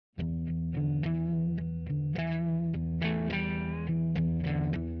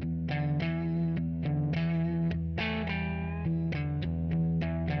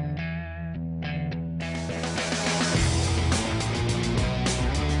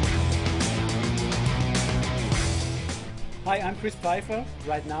Hi, I'm Pfeiffer,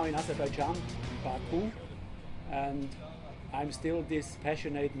 right now in Azerbaijan, Baku, and I'm still this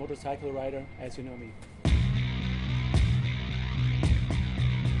passionate motorcycle rider as you know me.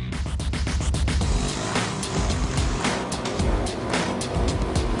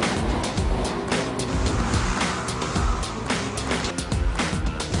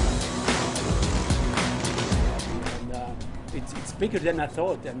 It's bigger than I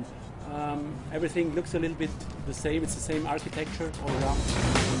thought, and everything looks a little bit the same. It's the same architecture all around.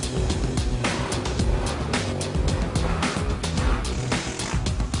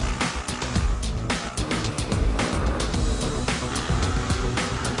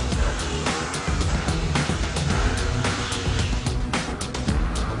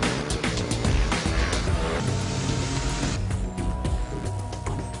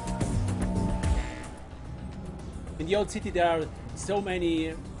 In the old city there are so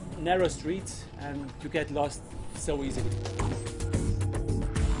many narrow streets and you get lost so easily.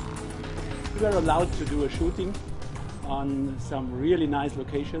 We were allowed to do a shooting on some really nice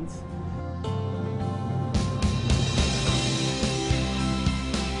locations.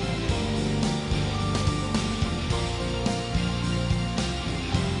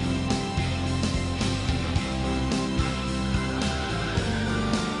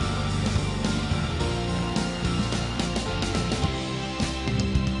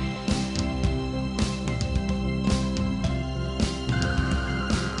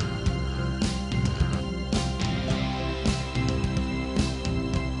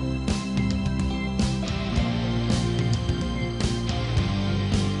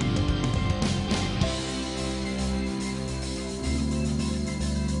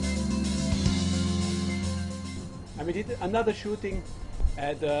 And we did another shooting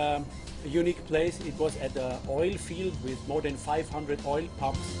at a unique place. It was at an oil field with more than 500 oil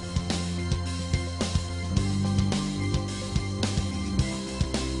pumps.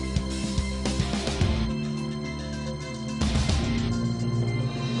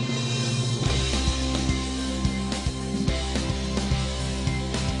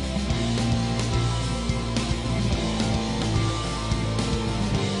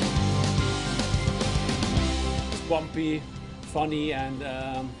 Bumpy, funny, and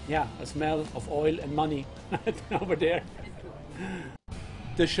yeah, a smell of oil and money over there.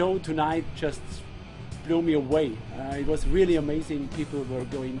 The show tonight just blew me away. It was really amazing. People were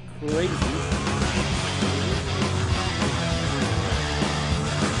going crazy.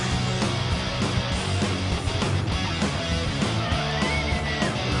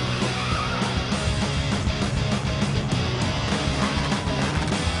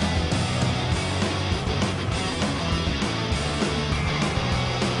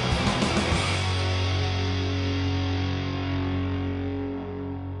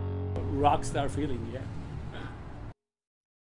 Rockstar feeling, yeah.